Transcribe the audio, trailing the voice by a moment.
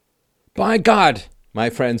By God, my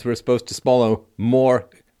friends, we're supposed to swallow more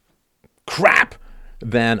crap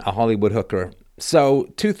than a Hollywood hooker.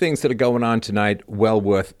 So, two things that are going on tonight, well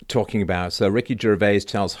worth talking about. So, Ricky Gervais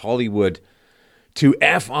tells Hollywood to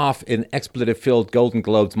F off in expletive-filled Golden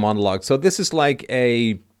Globes monologue. So, this is like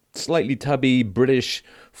a slightly tubby British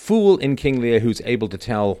fool in King Lear who's able to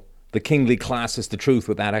tell the kingly classes the truth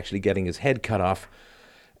without actually getting his head cut off.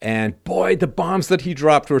 And boy, the bombs that he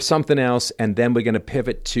dropped were something else. And then we're going to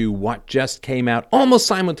pivot to what just came out almost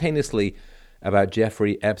simultaneously about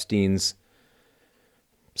Jeffrey Epstein's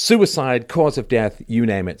suicide, cause of death, you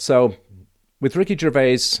name it. So with Ricky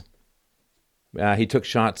Gervais, he took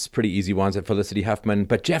shots, pretty easy ones at Felicity Huffman.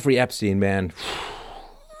 But Jeffrey Epstein, man,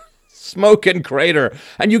 smoke and crater.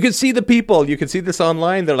 And you can see the people. You can see this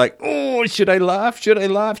online. They're like, oh, should I laugh? Should I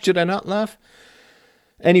laugh? Should I not laugh?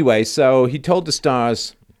 Anyway, so he told the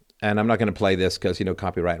stars, and I'm not going to play this because,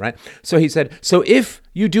 copyright, right? So he said, so if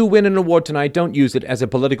you do win an award tonight, don't use it as a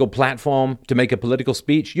political platform to make a political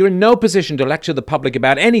speech. You're in no position to lecture the public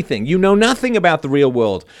about anything. You know nothing about the real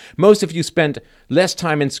world. Most of you spent less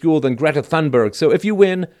time in school than Greta Thunberg. So if you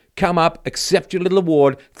win, come up, accept your little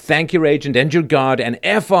award, thank your agent and your God, and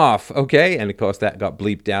F off, okay? And of course, that got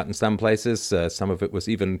bleeped out in some places. Some of it was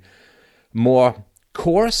even more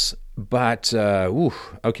coarse, but,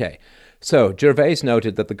 okay. So, Gervais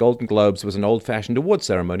noted that the Golden Globes was an old-fashioned award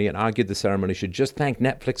ceremony and argued the ceremony should just thank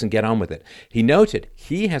Netflix and get on with it. He noted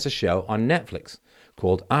he has a show on Netflix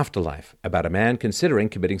called Afterlife about a man considering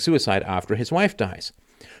committing suicide after his wife dies.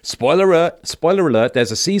 Spoiler alert,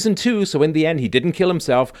 there's a season 2, so in the end he didn't kill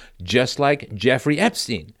himself, just like Jeffrey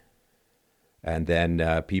Epstein. And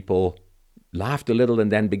then people laughed a little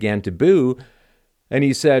and then began to boo. And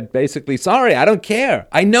he said, basically, sorry, I don't care.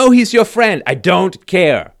 I know he's your friend. I don't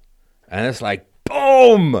care. And it's like,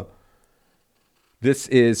 boom! This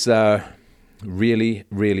is really,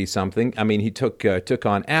 really something. I mean, he took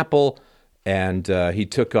on Apple, and he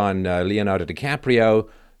took on Leonardo DiCaprio.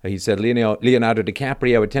 He said Leonardo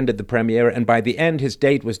DiCaprio attended the premiere, and by the end, his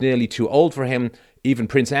date was nearly too old for him. Even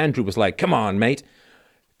Prince Andrew was like, come on, mate.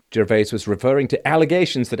 Gervais was referring to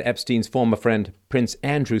allegations that Epstein's former friend Prince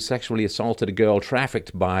Andrew sexually assaulted a girl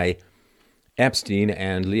trafficked by Epstein,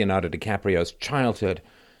 and Leonardo DiCaprio's childhood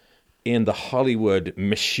in the Hollywood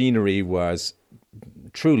machinery was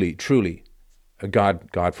truly, truly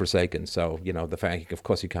God-forsaken. So, the fact, of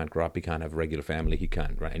course, he can't grow up, he can't have a regular family, he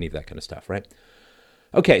can't, right, any of that kind of stuff, right?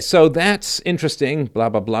 Okay, so that's interesting, blah,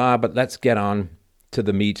 blah, blah, but let's get on to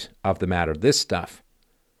the meat of the matter. This stuff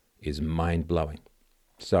is mind-blowing.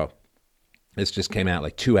 So, this just came out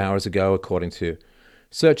like 2 hours ago, according to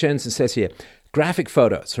search engines. It says here, graphic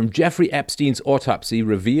photos from Jeffrey Epstein's autopsy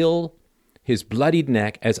reveal his bloodied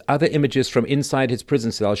neck as other images from inside his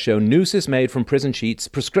prison cell show nooses made from prison sheets,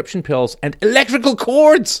 prescription pills, and electrical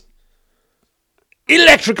cords.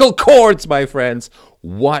 Electrical cords, my friends.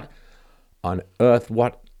 What on earth,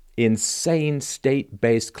 what insane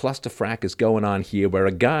state-based clusterfrack is going on here where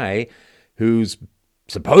a guy who's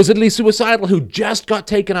supposedly suicidal, who just got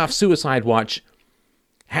taken off suicide watch,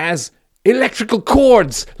 has electrical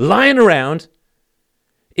cords lying around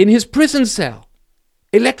in his prison cell.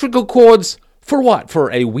 Electrical cords for what?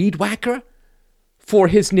 For a weed whacker? For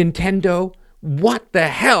his Nintendo? What the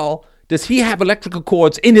hell does he have electrical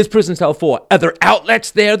cords in his prison cell for? Are there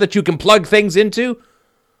outlets there that you can plug things into?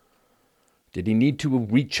 Did he need to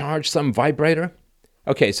recharge some vibrator?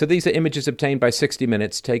 Okay, so these are images obtained by 60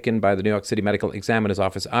 Minutes, taken by the New York City Medical Examiner's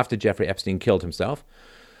Office after Jeffrey Epstein killed himself.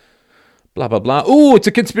 Blah, blah, blah. Ooh, it's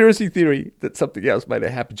a conspiracy theory that something else might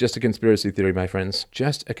have happened. Just a conspiracy theory, my friends.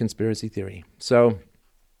 Just a conspiracy theory. So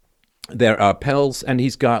there are pills, and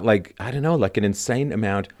he's got like an insane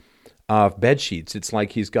amount of bed sheets. It's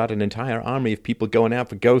like he's got an entire army of people going out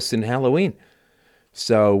for ghosts in Halloween.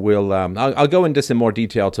 So I'll go into some more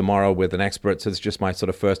detail tomorrow with an expert. So it's just my sort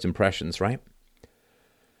of first impressions, right?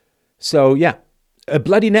 So yeah, a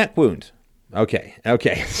bloody neck wound. Okay.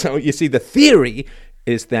 So you see, the theory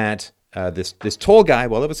is that this tall guy,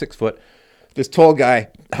 well over 6 foot, this tall guy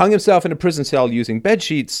hung himself in a prison cell using bed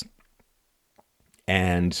sheets,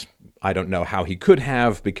 and I don't know how he could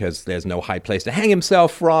have, because there's no high place to hang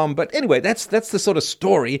himself from. But anyway, that's the sort of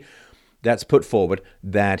story that's put forward,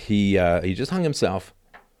 that he just hung himself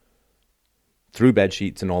through bed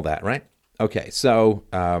sheets and all that, right? Okay, so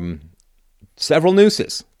several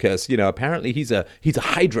nooses, because apparently he's a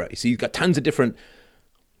hydra. You see, he's got tons of different.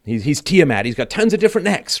 He's Tiamat. He's got tons of different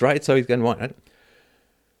necks, right? So he's going to want it.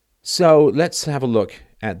 So let's have a look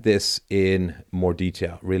at this in more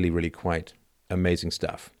detail. Really, really quite amazing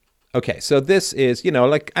stuff. Okay, so this is,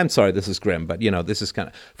 I'm sorry this is grim, but, this is kind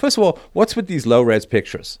of... First of all, what's with these low-res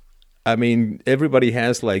pictures? I mean, everybody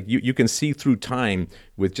has like, you can see through time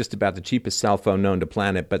with just about the cheapest cell phone known to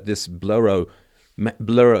planet, but this blur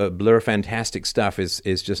fantastic stuff is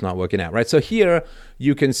just not working out, right? So here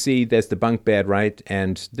you can see there's the bunk bed, right?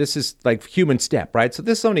 And this is like human step, right? So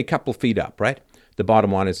this is only a couple feet up, right? The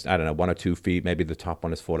bottom one is, I don't know, 1 or 2 feet. Maybe the top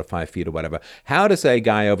one is 4 to 5 feet or whatever. How does a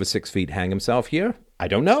guy over 6 feet hang himself here? I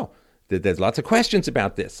don't know. There's lots of questions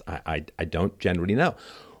about this. I don't generally know.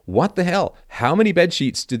 What the hell? How many bed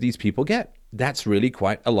sheets do these people get? That's really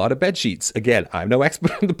quite a lot of bed sheets. Again, I'm no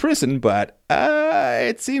expert in the prison, but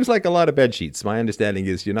it seems like a lot of bed sheets. My understanding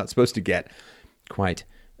is you're not supposed to get quite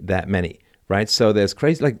that many, right? So there's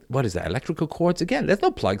crazy, like, what is that? Electrical cords? Again, there's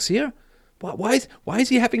no plugs here. Why is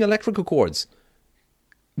he having electrical cords?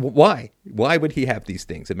 Why? Why would he have these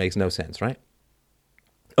things? It makes no sense, right?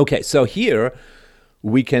 Okay, so here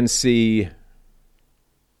we can see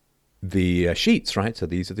the sheets, right? So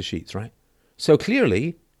these are the sheets, right? So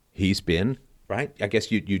clearly he's been, right? I guess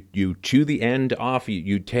you chew the end off,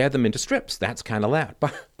 you tear them into strips. That's kind of loud.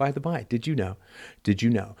 By the by, did you know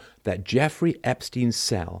that Jeffrey Epstein's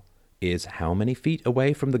cell is how many feet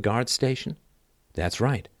away from the guard station? That's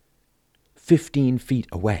right. 15 feet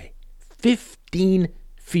away. 15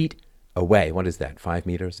 feet away. What is that? 5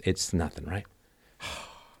 meters? It's nothing, right?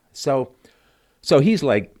 So he's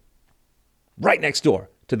like right next door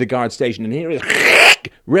to the guard station, and here he is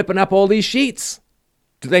ripping up all these sheets.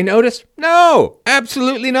 Do they notice? No,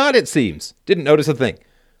 absolutely not, it seems. Didn't notice a thing.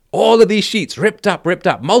 All of these sheets ripped up,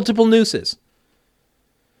 multiple nooses.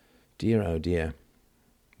 Dear, oh dear.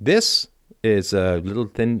 This is a little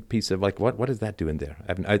thin piece of, like, what is that doing there?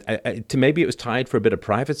 Maybe it was tied for a bit of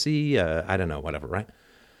privacy. I don't know, whatever, right?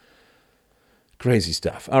 Crazy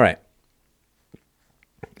stuff. All right.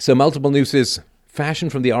 So multiple nooses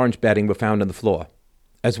fashioned from the orange bedding were found on the floor,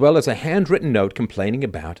 as well as a handwritten note complaining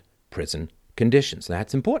about prison conditions.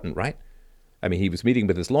 That's important, right? I mean, he was meeting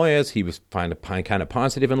with his lawyers. He was kind of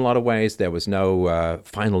positive in a lot of ways. There was no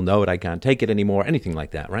final note, I can't take it anymore, anything like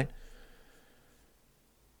that, right?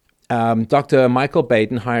 Dr. Michael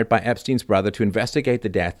Baden, hired by Epstein's brother to investigate the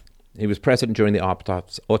death, he was present during the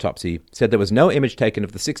autopsy, said there was no image taken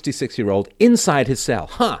of the 66-year-old inside his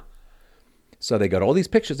cell. So they got all these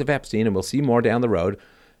pictures of Epstein, and we'll see more down the road,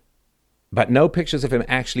 but no pictures of him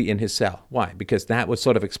actually in his cell. Why? Because that would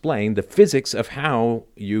sort of explain the physics of how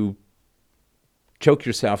you choke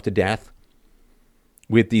yourself to death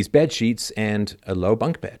with these bed sheets and a low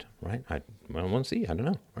bunk bed, right? I want to see. I don't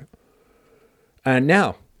know, right? And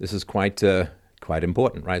now, this is quite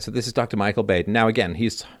important, right? So this is Dr. Michael Baden. Now, again,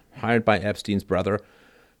 he's hired by Epstein's brother.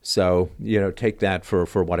 So, take that for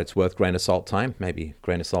what it's worth, grain of salt time. Maybe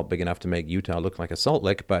grain of salt big enough to make Utah look like a salt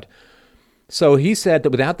lick. But so he said that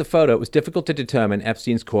without the photo, it was difficult to determine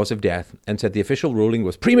Epstein's cause of death, and said the official ruling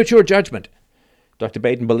was premature judgment. Dr.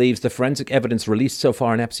 Baden believes the forensic evidence released so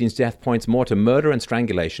far in Epstein's death points more to murder and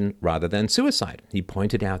strangulation rather than suicide. He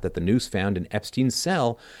pointed out that the noose found in Epstein's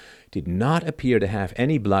cell did not appear to have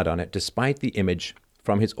any blood on it, despite the image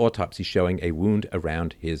from his autopsy showing a wound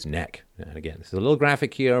around his neck. And again, this is a little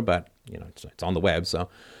graphic here, but it's on the web. So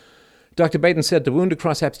Dr. Baden said the wound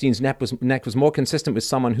across Epstein's neck was more consistent with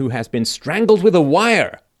someone who has been strangled with a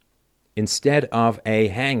wire instead of a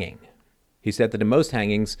hanging. He said that in most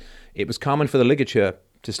hangings, it was common for the ligature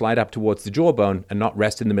to slide up towards the jawbone and not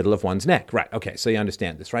rest in the middle of one's neck. Right, okay, so you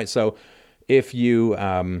understand this, right? So if you,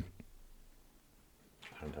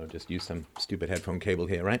 just use some stupid headphone cable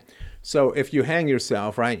here, right? So if you hang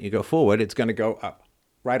yourself, right, you go forward, it's going to go up,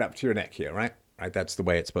 right up to your neck here, right? Right, that's the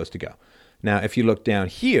way it's supposed to go. Now, if you look down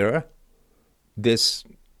here, it's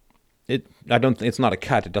not a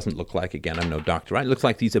cut. It doesn't look like, again, I'm no doctor, right? It looks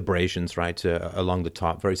like these abrasions, right, along the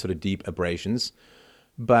top, very sort of deep abrasions.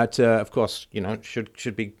 But, of course,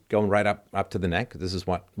 should be going right up to the neck. This is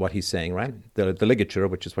what he's saying, right? The ligature,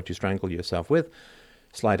 which is what you strangle yourself with,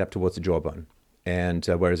 slide up towards the jawbone. And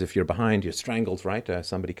whereas if you're behind, you're strangled, right?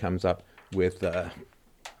 Somebody comes up with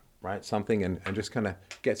something and just kind of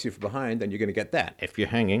gets you from behind, then you're going to get that. If you're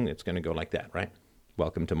hanging, it's going to go like that, right?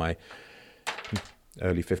 Welcome to my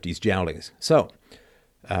early 50s jowlings. So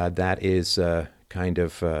that is kind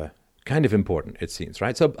of important, it seems,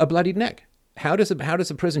 right? So a bloodied neck. How does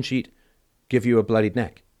a prison sheet give you a bloodied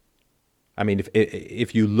neck? I mean,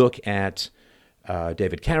 if you look at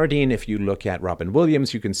David Carradine, if you look at Robin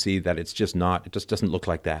Williams, you can see that it just doesn't look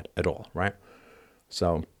like that at all, right?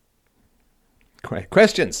 So,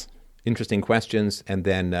 questions, interesting questions. And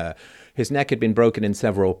then his neck had been broken in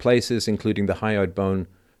several places, including the hyoid bone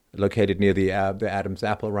located near the Adam's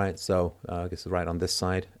apple, right? So, I guess it's right on this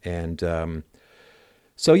side. And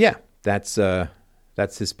so, yeah, that's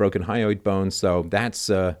his broken hyoid bone. So that's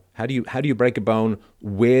how How do you break a bone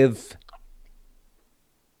with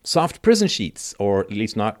soft prison sheets, or at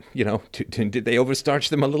least not, did they overstarch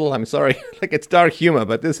them a little? I'm sorry. Like, it's dark humor,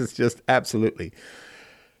 but this is just absolutely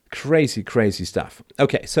crazy, crazy stuff.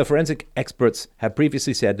 Okay, so forensic experts have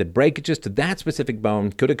previously said that breakages to that specific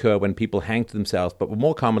bone could occur when people hanged themselves, but were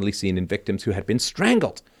more commonly seen in victims who had been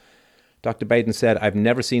strangled. Dr. Baden said, "I've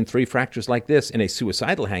never seen 3 fractures like this in a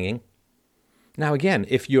suicidal hanging." Now, again,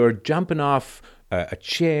 if you're jumping off a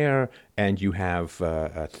chair and you have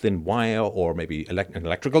a thin wire or maybe an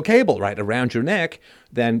electrical cable right around your neck,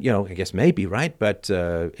 then, I guess maybe, right? But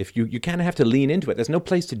if you kind of have to lean into it, there's no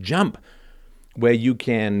place to jump where you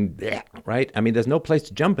can, right? I mean, there's no place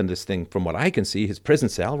to jump in this thing from what I can see, his prison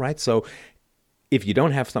cell, right? So if you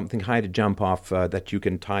don't have something high to jump off that you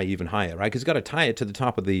can tie even higher, right? Because you've got to tie it to the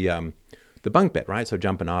top of the bunk bed, right? So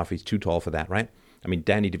jumping off, he's too tall for that, right? I mean,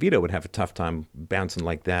 Danny DeVito would have a tough time bouncing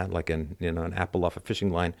like that, like an apple off a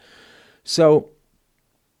fishing line. So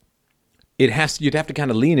you'd have to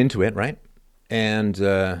kind of lean into it, right? And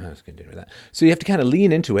let's continue with that. So you have to kind of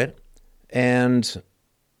lean into it, and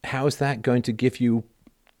how is that going to give you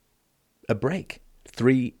a break?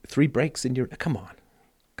 Three breaks in your... Come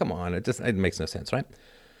on. It makes no sense, right?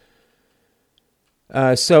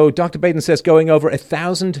 So Dr. Baden says going over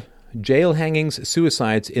 1,000 jail hangings,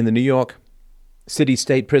 suicides in the New York City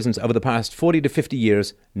state prisons over the past 40 to 50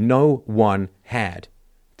 years, no one had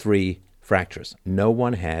 3 fractures. No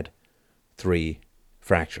one had 3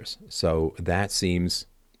 fractures. So that seems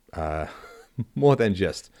more than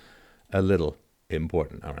just a little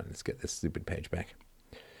important. All right, let's get this stupid page back.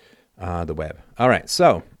 The web. All right,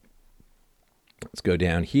 so let's go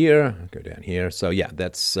down here. So yeah,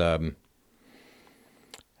 that's,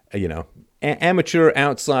 amateur,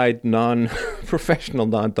 outside, non-professional,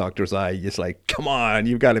 non-doctor's eye. Just like, come on,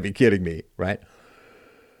 you've got to be kidding me, right?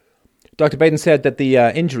 Dr. Baden said that the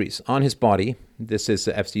injuries on his body, this is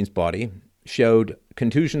Epstein's body, showed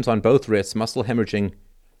contusions on both wrists, muscle hemorrhaging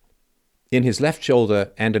in his left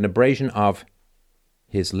shoulder, and an abrasion of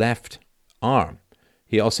his left arm.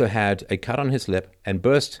 He also had a cut on his lip and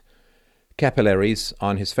burst capillaries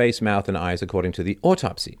on his face, mouth, and eyes, according to the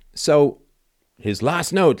autopsy. So his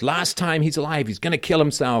last note, last time he's alive, he's going to kill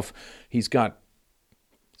himself. He's got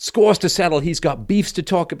scores to settle. He's got beefs to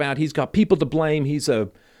talk about. He's got people to blame. He's a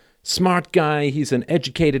smart guy. He's an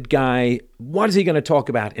educated guy. What is he going to talk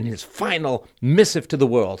about in his final missive to the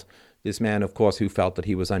world? This man, of course, who felt that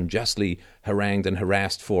he was unjustly harangued and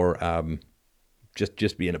harassed for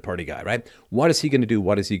just being a party guy, right? What is he going to do?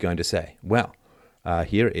 What is he going to say? Well,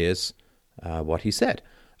 here is what he said.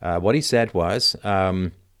 What he said was...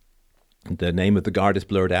 the name of the guard is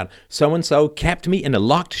blurred out. So-and-so kept me in a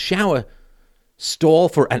locked shower stall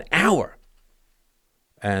for an hour.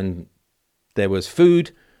 And there was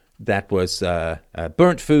food that was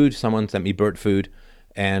burnt food. Someone sent me burnt food.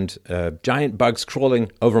 And giant bugs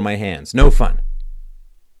crawling over my hands. No fun.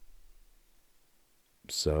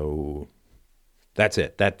 So that's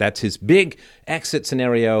it. That's his big exit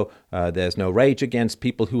scenario. There's no rage against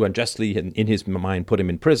people who unjustly, in his mind, put him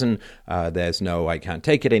in prison. There's no, I can't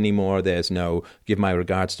take it anymore. There's no, give my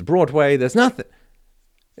regards to Broadway. There's nothing.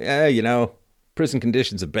 Prison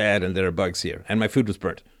conditions are bad and there are bugs here. And my food was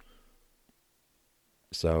burnt.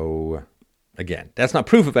 So, again, that's not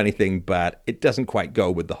proof of anything, but it doesn't quite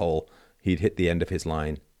go with the whole, he'd hit the end of his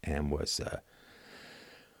line and was...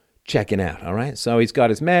 checking out, all right? So he's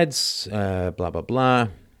got his meds, blah, blah, blah.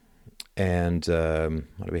 And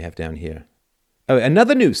what do we have down here? Oh,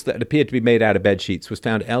 another noose that appeared to be made out of bed sheets was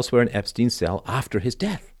found elsewhere in Epstein's cell after his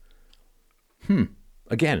death.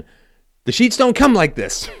 Again, the sheets don't come like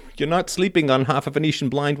this. You're not sleeping on half a Venetian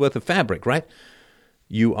blind worth of fabric, right?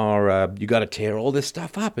 You got to tear all this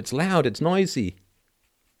stuff up. It's loud, it's noisy.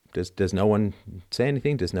 Does no one say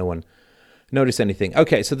anything? Does no one notice anything?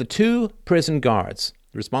 Okay, so the 2 prison guards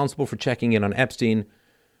responsible for checking in on Epstein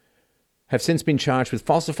have since been charged with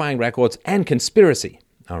falsifying records and conspiracy.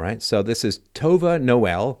 All right, so this is Tova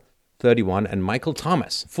Noel, 31, and Michael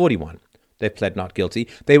Thomas, 41. They pled not guilty.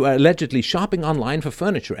 They were allegedly shopping online for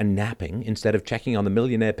furniture and napping instead of checking on the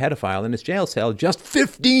millionaire pedophile in his jail cell just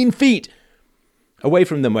 15 feet away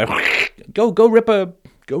from them. Where go rip a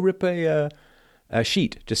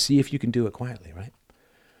sheet. Just see if you can do it quietly, right?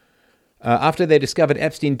 After they discovered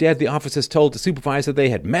Epstein dead, the officers told the supervisor they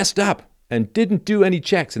had messed up and didn't do any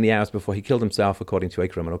checks in the hours before he killed himself, according to a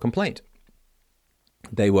criminal complaint.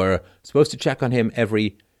 They were supposed to check on him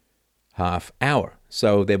every half hour.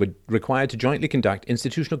 So they were required to jointly conduct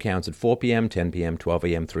institutional counts at 4 p.m., 10 p.m., 12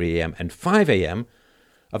 a.m., 3 a.m., and 5 a.m.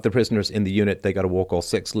 of the prisoners in the unit. They got to walk all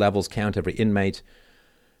 6 levels, count every inmate.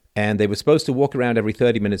 And they were supposed to walk around every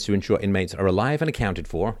 30 minutes to ensure inmates are alive and accounted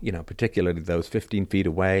for, particularly those 15 feet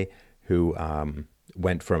away who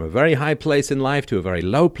went from a very high place in life to a very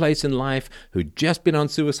low place in life, who'd just been on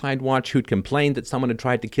suicide watch, who'd complained that someone had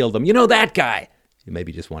tried to kill them. You know that guy. You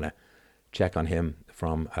maybe just want to check on him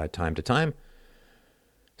from time to time.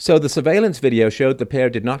 So the surveillance video showed the pair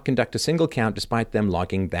did not conduct a single count despite them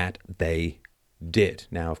logging that they did.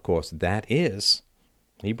 Now, of course,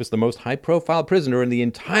 he was the most high-profile prisoner in the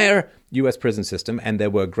entire U.S. prison system, and there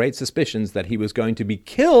were great suspicions that he was going to be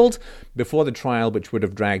killed before the trial, which would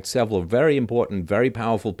have dragged several very important, very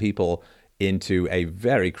powerful people into a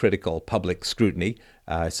very critical public scrutiny.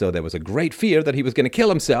 So there was a great fear that he was going to kill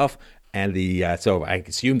himself, and so I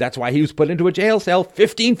assume that's why he was put into a jail cell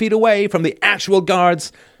 15 feet away from the actual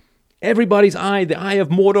guards. Everybody's eye, the eye of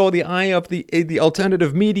Mordor, the eye of the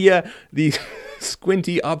alternative media, the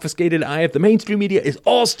squinty, obfuscated eye of the mainstream media is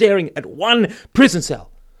all staring at one prison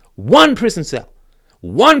cell. One prison cell.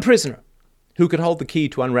 One prisoner who could hold the key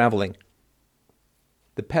to unraveling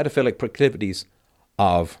the pedophilic proclivities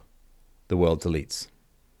of the world's elites.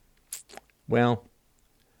 Well,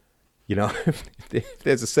 if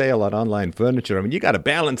there's a sale on online furniture, I mean, you got to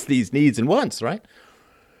balance these needs and wants, right?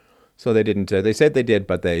 So they didn't. They said they did,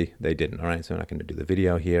 but they didn't. All right, so I'm not going to do the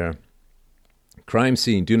video here. Crime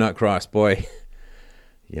scene, do not cross. Boy,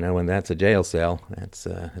 when that's a jail cell,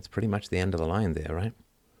 that's pretty much the end of the line there, right?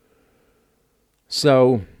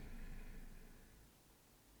 So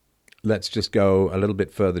let's just go a little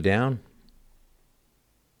bit further down.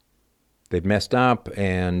 They've messed up,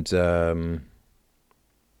 and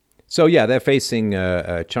so yeah, they're facing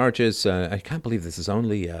charges. I can't believe this is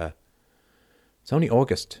only it's only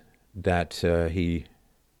August that he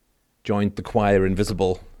joined the choir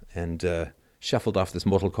invisible and shuffled off this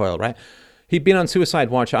mortal coil, right? He'd been on suicide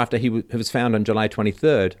watch after he was found on July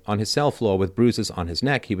 23rd on his cell floor with bruises on his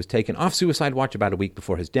neck. He was taken off suicide watch about a week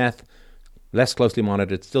before his death, less closely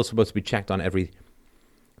monitored, still supposed to be checked on every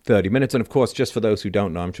 30 minutes. And of course, just for those who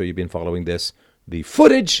don't know, I'm sure you've been following this, the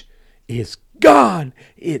footage is gone.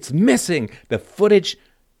 It's missing. The footage,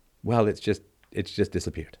 well, it's just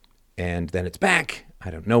disappeared. And then it's back.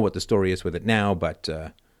 I don't know what the story is with it now, but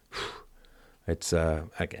it's,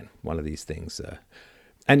 again, one of these things.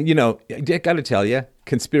 And, I got to tell you,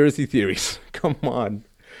 conspiracy theories, come on.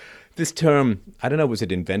 This term, I don't know, was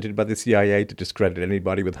it invented by the CIA to discredit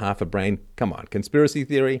anybody with half a brain? Come on, conspiracy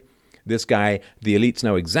theory. This guy, the elites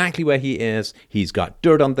know exactly where he is. He's got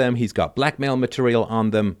dirt on them. He's got blackmail material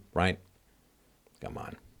on them, right? Come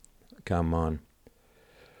on.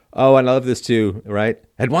 Oh, and I love this too, right?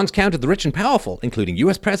 Had once counted the rich and powerful, including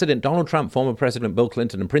U.S. President Donald Trump, former President Bill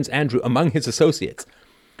Clinton, and Prince Andrew among his associates.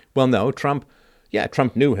 Well, no, Trump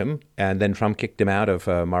knew him, and then Trump kicked him out of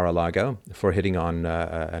Mar-a-Lago for hitting on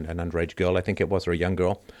an underage girl, I think it was, or a young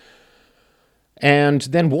girl. And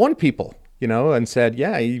then warned people, and said,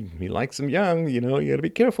 yeah, he likes them young, you got to be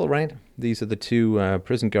careful, right? These are the two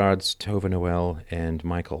prison guards, Tova Noel and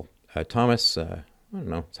Michael Thomas. I don't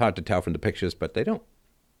know, it's hard to tell from the pictures, but they don't.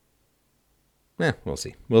 We'll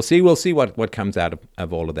see. We'll see what comes out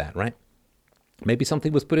of all of that, right? Maybe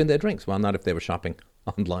something was put in their drinks. Well, not if they were shopping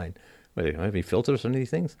online. Well, do you have any filters on these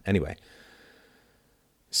things? Anyway.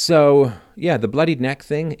 So, yeah, the bloodied neck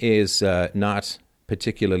thing is not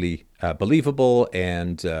particularly believable,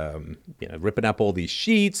 and ripping up all these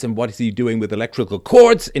sheets, and what is he doing with electrical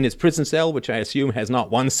cords in his prison cell, which I assume has not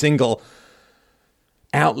one single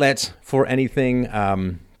outlet for anything.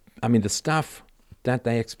 I mean, the stuff that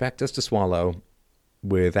they expect us to swallow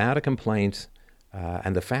without a complaint,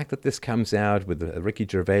 and the fact that this comes out with Ricky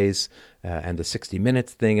Gervais and the 60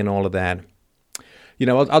 Minutes thing and all of that.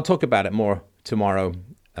 I'll talk about it more tomorrow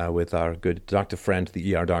with our good doctor friend,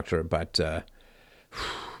 the ER doctor, but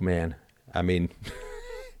man, I mean,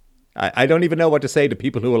 I don't even know what to say to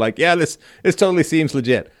people who are like, yeah, this totally seems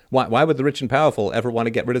legit. Why would the rich and powerful ever want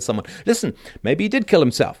to get rid of someone? Listen, maybe he did kill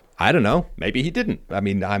himself. I don't know. Maybe he didn't. I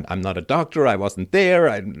mean, I'm not a doctor. I wasn't there.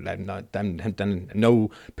 I've done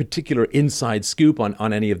no particular inside scoop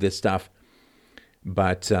on any of this stuff.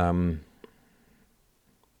 But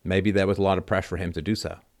maybe there was a lot of pressure for him to do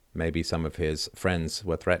so. Maybe some of his friends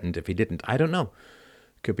were threatened if he didn't. I don't know.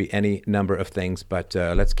 Could be any number of things. But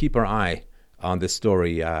let's keep our eye on this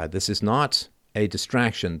story. This is not a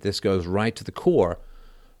distraction. This goes right to the core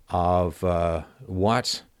of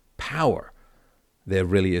what power there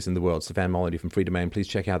really is in the world. Stefan Molyneux from Free Domain. Please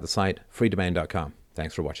check out the site, freedomain.com.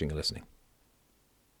 Thanks for watching and listening.